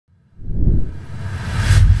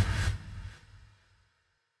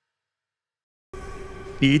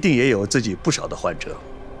你一定也有自己不少的患者，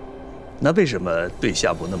那为什么对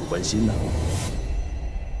夏木那么关心呢？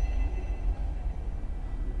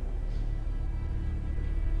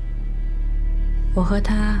我和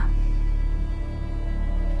他，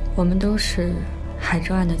我们都是海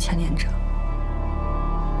州案的牵连者。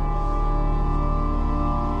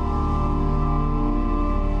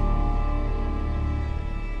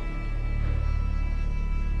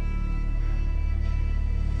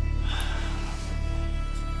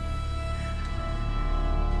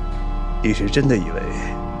你是真的以为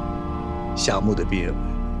夏木的病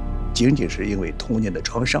仅仅是因为童年的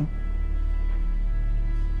创伤？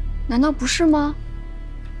难道不是吗？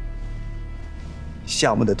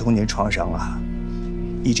夏木的童年创伤啊，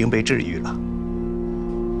已经被治愈了。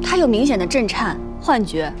他有明显的震颤、幻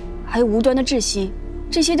觉，还有无端的窒息，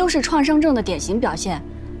这些都是创伤症的典型表现，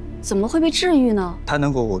怎么会被治愈呢？他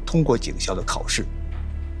能够通过警校的考试，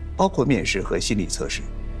包括面试和心理测试，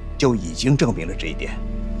就已经证明了这一点。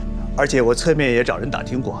而且我侧面也找人打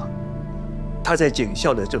听过，他在警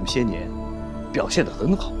校的这么些年，表现得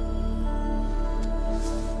很好。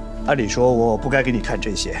按理说我不该给你看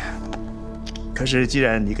这些，可是既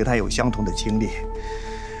然你跟他有相同的经历，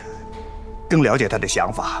更了解他的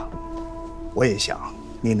想法，我也想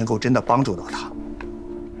你能够真的帮助到他。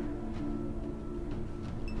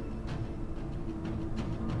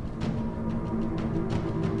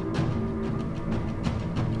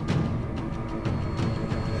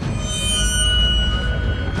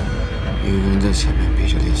有人在前面逼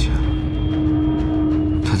着李佳，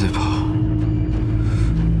他在跑，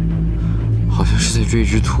好像是在追一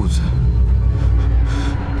只兔子。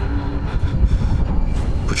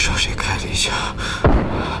不知道谁开了一枪，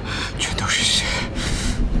全都是血，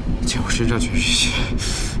溅我身上全是血，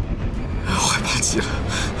我害怕极了，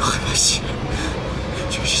我害怕血，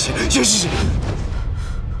全是血，全是血。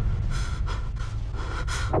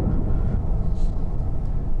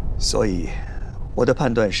所以，我的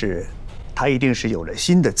判断是，他一定是有了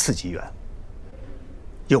新的刺激源，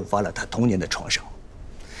诱发了他童年的创伤。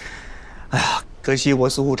哎呀，可惜我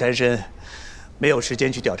死虎缠身，没有时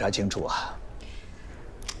间去调查清楚啊。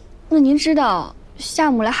那您知道夏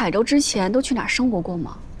木来海州之前都去哪儿生活过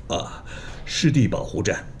吗？啊，湿地保护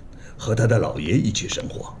站，和他的姥爷一起生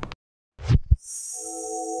活。